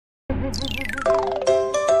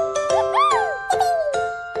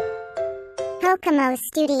Cocomo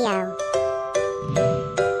Studio.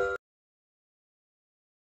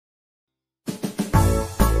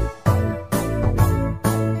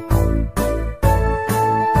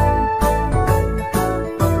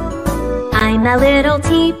 I'm a little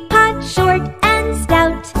teapot, short and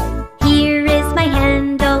stout. Here is my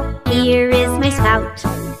handle, here is my spout.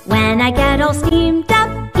 When I get all steamed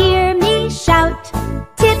up, hear me shout.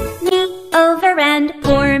 Tip me over and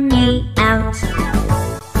pour me out.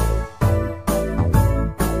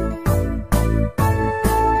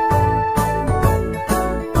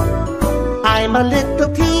 I'm a little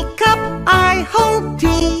teacup, I hold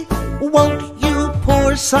tea. Won't you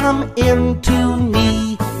pour some into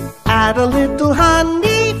me? Add a little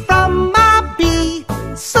honey from my bee.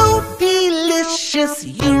 So delicious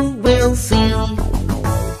you will see.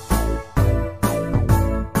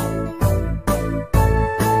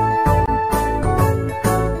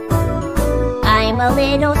 I'm a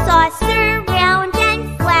little saucer, round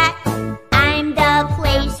and flat. I'm the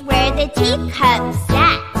place where the teacup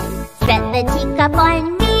sat. Set the teacup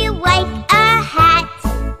on me like a hat.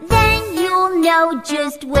 Then you'll know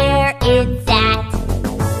just where it's at.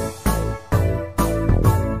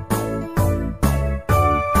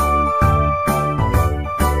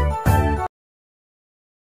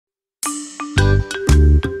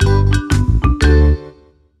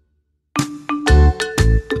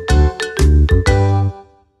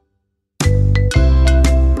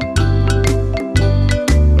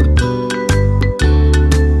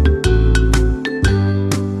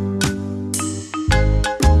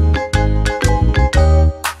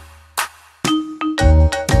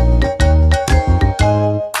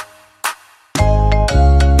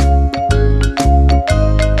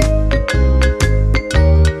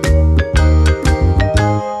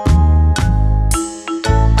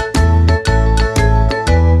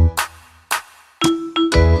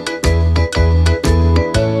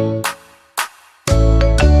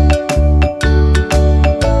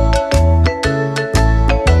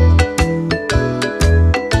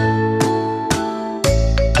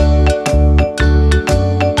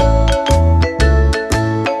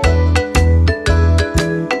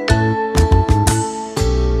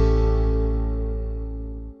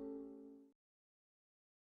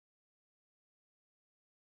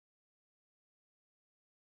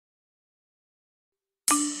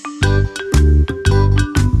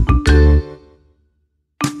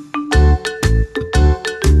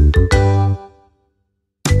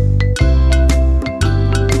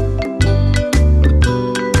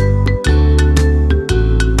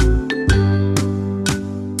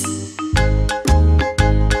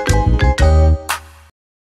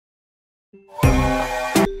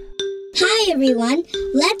 Hi everyone,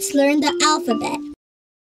 let's learn the alphabet.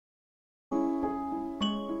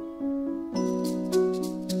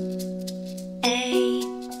 A,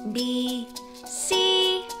 B,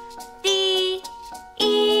 C, D,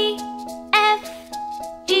 E, F,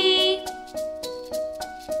 G,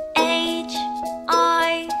 H,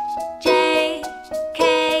 I, J,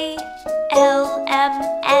 K, L, M,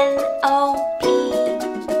 N, O, P,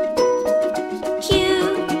 Q,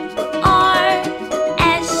 R,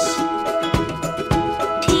 S,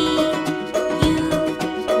 T, U,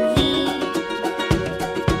 V,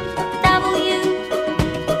 W,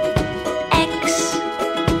 X,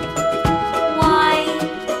 Y,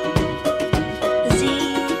 Z.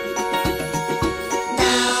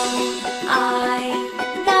 Now I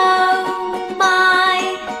know my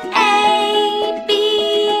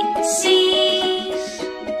ABCs.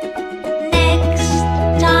 Next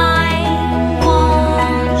time,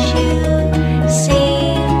 won't you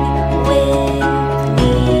sing with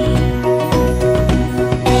me?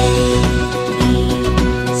 A, B,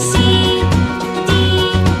 C, D,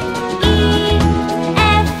 E,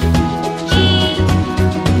 F, G,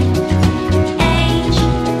 H,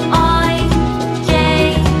 I, J,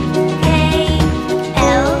 K,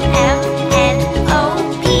 L, M, N, O,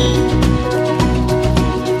 P,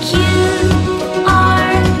 Q,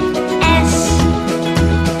 R, S,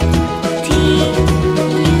 T,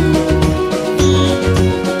 U, V,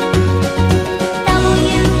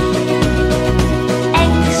 W,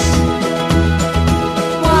 X,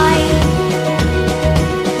 Y,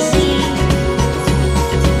 Z.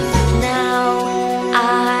 Now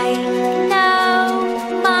I know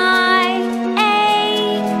my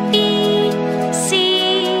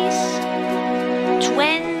ABCs.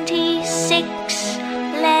 26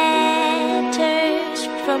 letters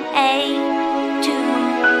from A to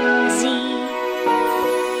Z.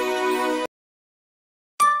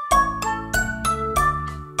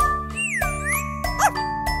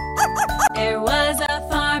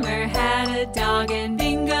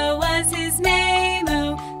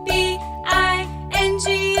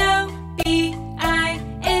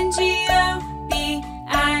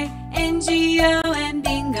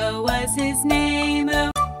 was his name, oh.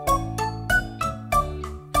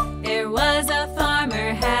 There was a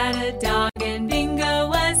farmer had a dog, and Bingo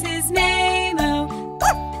was his name, oh.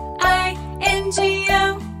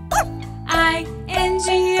 I-N-G-O,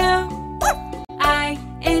 I-N-G-O,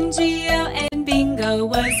 I-N-G-O, and Bingo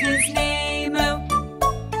was his name, oh.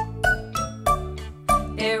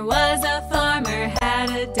 There was a farmer had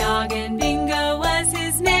a dog, and Bingo was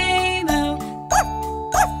his name, oh.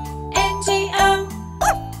 N-G-O,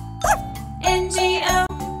 N-G-O,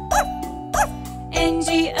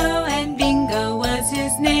 N-G-O, and Bingo was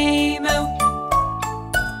his name, oh.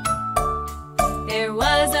 There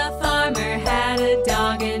was a farmer had a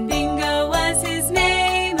dog, and Bingo was his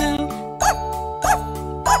name, oh.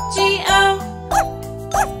 G-O,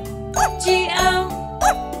 G-O,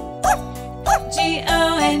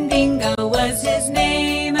 G-O, and Bingo was his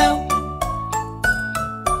name, oh.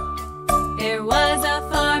 There was a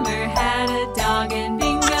farmer had a dog, and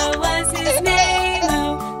Bingo was his name,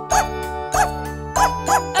 oh. Oh,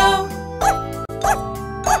 oh,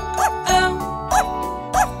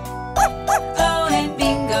 oh, and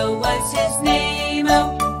Bingo was his name,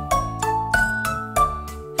 oh.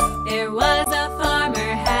 There was a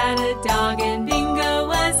farmer had a dog, and Bingo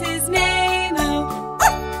was his name, oh.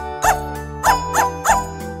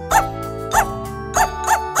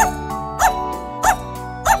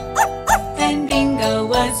 And Bingo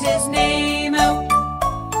was his name, oh.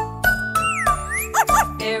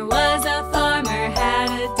 There was a farmer had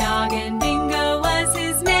a dog, and Bingo was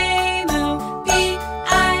his name, oh.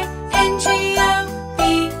 B-I-N-G-O,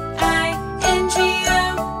 B-I-N-G-O,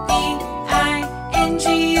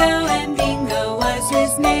 B-I-N-G-O, and Bingo was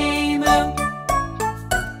his name, oh.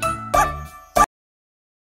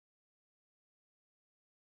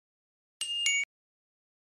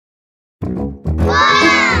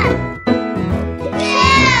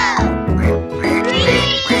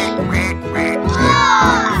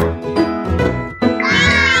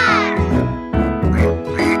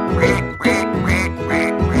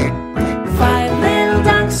 Five little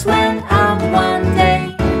ducks went out one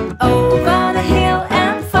day, over the hill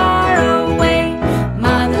and far away.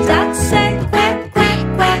 Mother duck said quack, quack,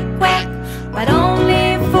 quack, quack, but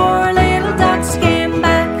only four little ducks came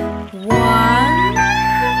back. 1,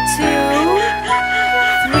 2,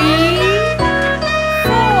 3,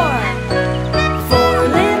 4. Four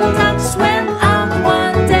little ducks went out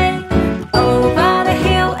one day, over the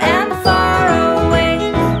hill and far away.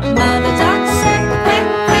 Mother duck said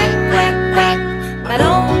quack, quack, quack, quack, but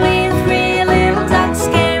only three little ducks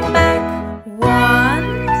came back. 1,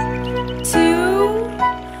 2,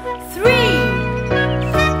 3.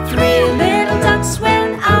 Three little ducks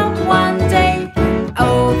went out one day,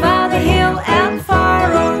 over the hill and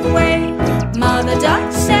far away. Mother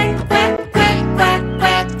duck said quack, quack, quack,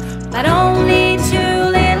 quack, but only two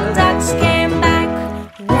little ducks came back.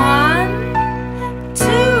 1, 2.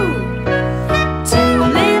 Two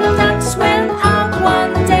little ducks went out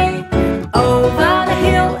one day, over the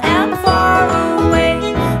hill and far away.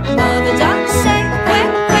 Mother duck said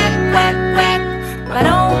quack, quack, quack, quack, but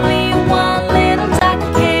only one little duck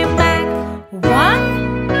came back.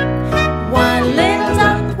 One little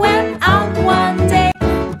duck went out one day,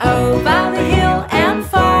 over the hill and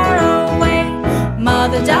far away.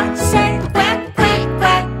 Mother duck said quack, quack,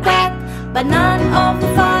 quack, quack, but none of the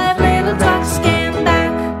five little ducks came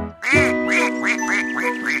back.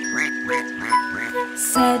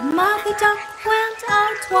 Said Mother duck went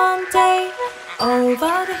out one day,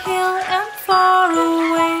 over the hill and far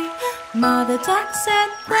away. Mother duck said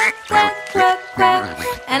quack, quack, quack, quack,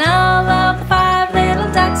 and all of the five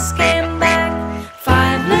little ducks came back.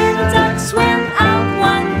 Five little ducks went out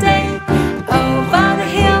one day, over the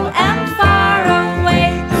hill and far away.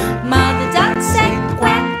 Mother duck said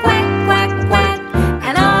quack, quack, quack, quack,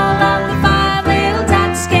 and all of the five little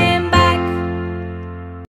ducks came back.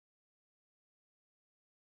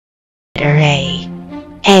 Letter A.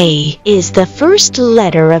 A is the first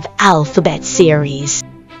letter of alphabet series.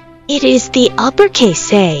 It is the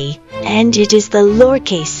uppercase A, and it is the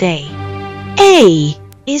lowercase a. A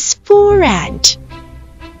is for ant.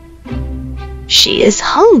 She is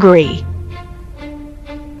hungry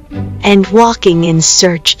and walking in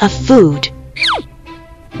search of food.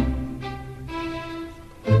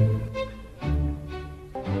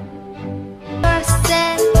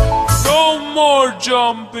 No more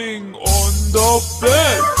jumping on the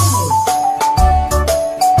bed.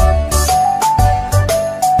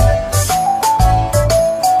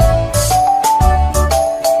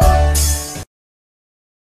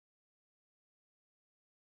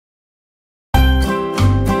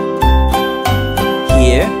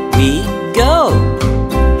 Here we go.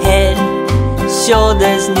 Head,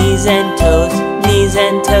 shoulders, knees knees and toes, knees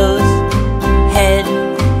and toes. Head,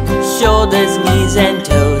 shoulders, knees and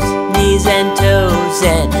toes, knees and toes.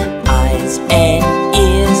 And eyes and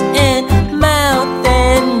ears and mouth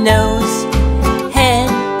and nose. Head,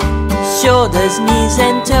 shoulders, knees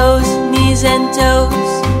and toes, knees and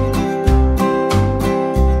toes.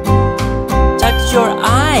 Touch your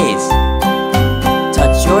eyes,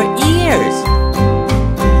 touch your ears,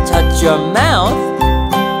 touch your mouth,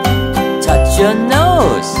 touch your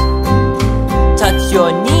nose, touch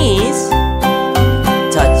your knees,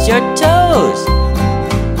 touch your toes.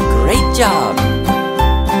 Great job!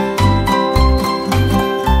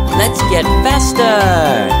 Let's get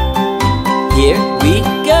faster. Here we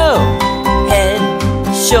go. Head,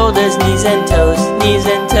 shoulders, knees and toes, knees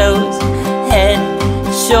and toes. Head,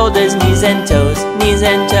 shoulders, knees and toes, knees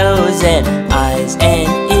and toes. And eyes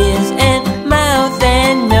and ears and mouth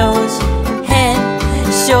and nose. Head,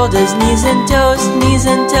 shoulders, knees and toes, knees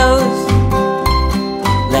and toes.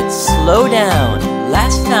 Let's slow down.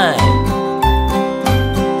 Last time.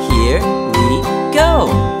 Here we go.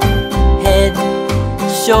 Head,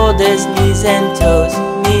 shoulders, knees and toes,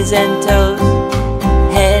 knees and toes.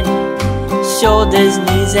 Head, shoulders,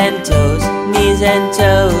 knees and toes, knees and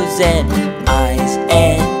toes. And eyes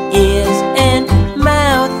and ears and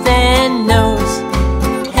mouth and nose.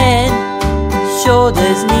 Head,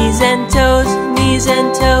 shoulders, knees and toes, knees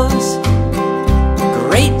and toes.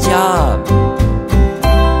 Great job!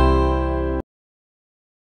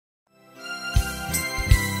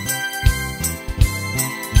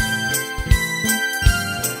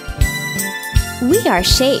 We are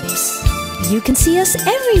shapes. You can see us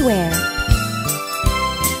everywhere.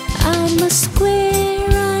 I'm a square,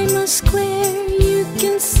 I'm a square. You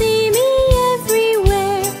can see me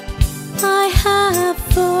everywhere. I have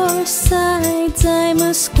 4 sides. I'm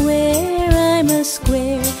a square, I'm a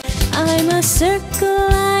square. I'm a circle,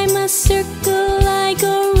 I'm a circle. I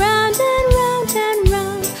go round and round and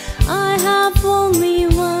round. I have only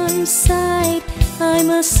 1 side. I'm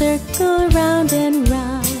a circle round and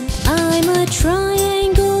round. I'm a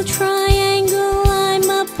triangle, triangle. I'm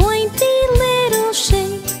a pointy little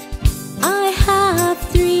shape. I have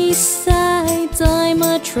 3 sides. I'm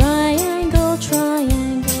a triangle,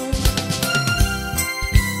 triangle.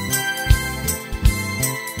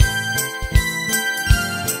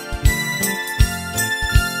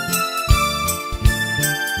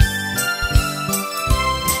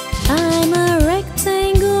 I'm a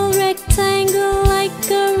rectangle, rectangle.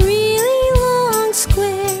 Like a really long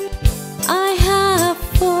square. I have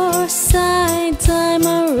 4 sides. I'm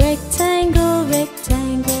a rectangle,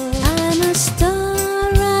 rectangle. I'm a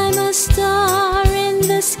star in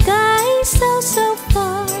the sky, so, so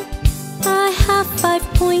far. I have 5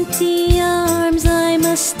 pointy arms. I'm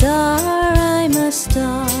a star, I'm a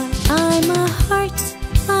star. I'm a heart,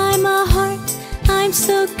 I'm a heart. I'm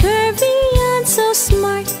so curvy and so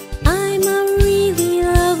smart. I'm a really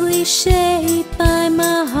lovely shape. I'm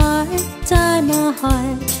a heart, I'm a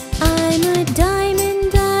heart. I'm a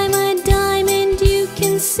diamond, I'm a diamond. You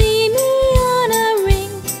can see me on a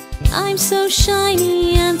ring. I'm so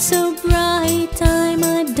shiny and so bright. I'm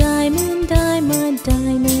a diamond, I'm a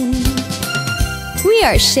diamond. We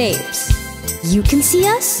are shapes. You can see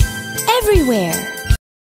us everywhere.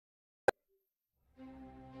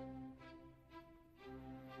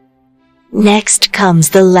 Next comes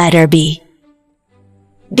the letter B.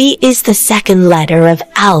 B is the second letter of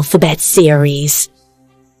alphabet series.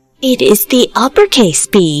 It is the uppercase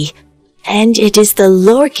B, and it is the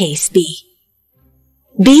lowercase b.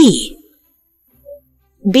 B.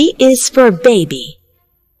 B is for baby.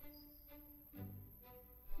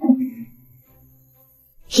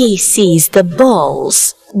 He sees the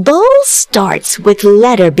balls. Ball starts with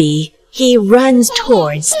letter B. He runs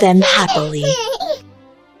towards them happily.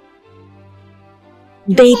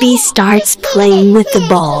 Baby starts playing with the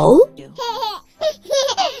ball.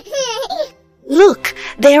 Look,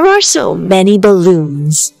 there are so many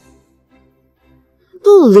balloons.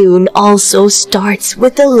 Balloon also starts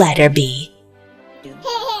with the letter B.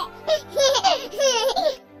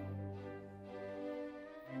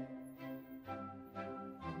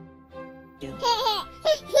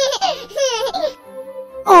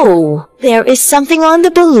 Oh, there is something on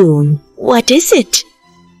the balloon. What is it?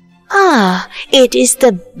 Ah, it is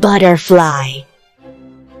the butterfly.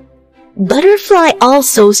 Butterfly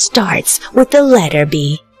also starts with the letter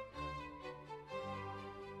B.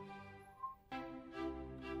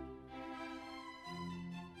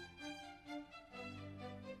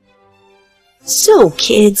 So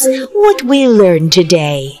kids, what we learned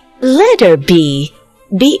today? Letter B.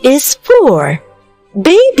 B is for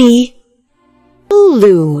baby,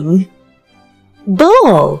 balloon,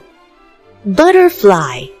 ball,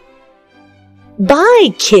 butterfly. Bye,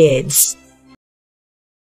 kids.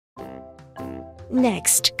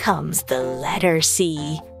 Next comes the letter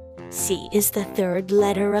C. C is the third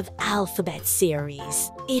letter of alphabet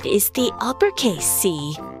series. It is the uppercase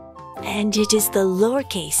C, and it is the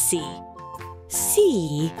lowercase c.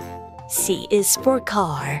 C. C is for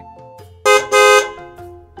car.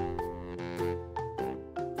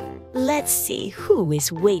 Let's see who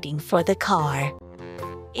is waiting for the car.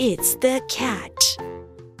 It's the cat.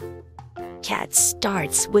 Cat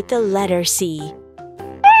starts with the letter C.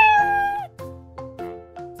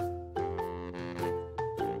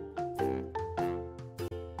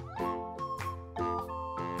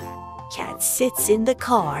 Cat sits in the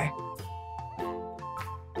car.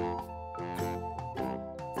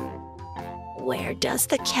 Where does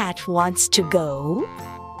the cat wants to go?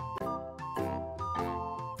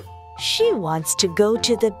 She wants to go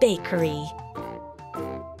to the bakery.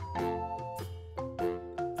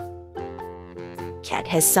 Cat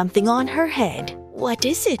has something on her head. What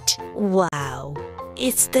is it? Wow,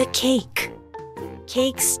 it's the cake.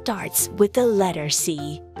 Cake starts with the letter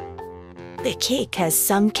C. The cake has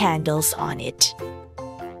some candles on it.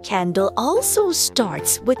 Candle also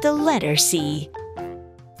starts with the letter C.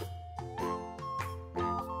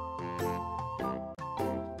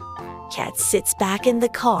 Cat sits back in the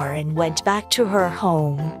car and went back to her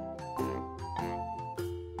home.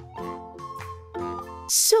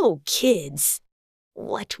 So, kids,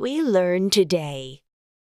 what we learned today.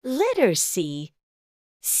 Letter C.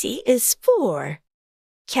 C is for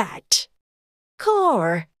cat,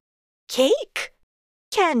 car, cake,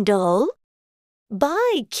 candle.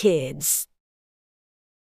 Bye, kids.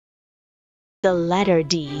 The letter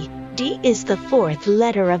D. D is the fourth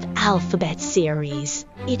letter of alphabet series.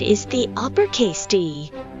 It is the uppercase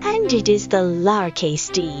D, and it is the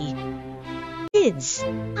lowercase d. Kids,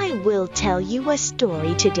 I will tell you a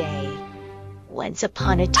story today. Once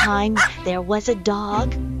upon a time, there was a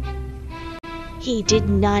dog. He did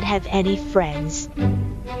not have any friends.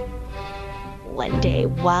 One day,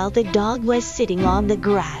 while the dog was sitting on the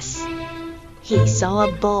grass, he saw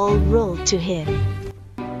a ball roll to him.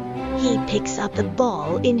 He picks up the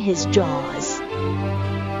ball in his jaws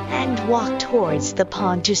and walked towards the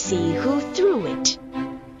pond to see who threw it.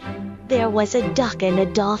 There was a duck and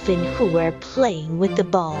a dolphin who were playing with the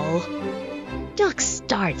ball. Duck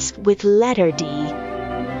starts with letter D.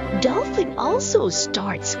 Dolphin also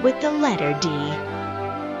starts with the letter D.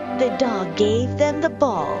 The dog gave them the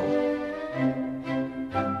ball.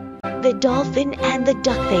 The dolphin and the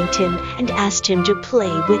duck thanked him and asked him to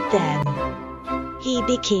play with them. He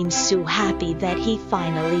became so happy that he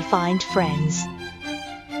finally found friends.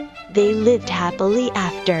 They lived happily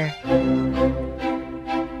after.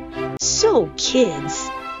 So, kids,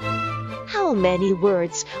 how many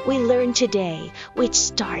words we learned today which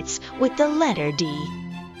starts with the letter D?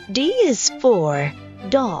 D is for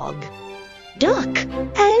dog, duck,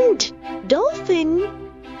 and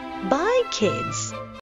dolphin. Bye, kids.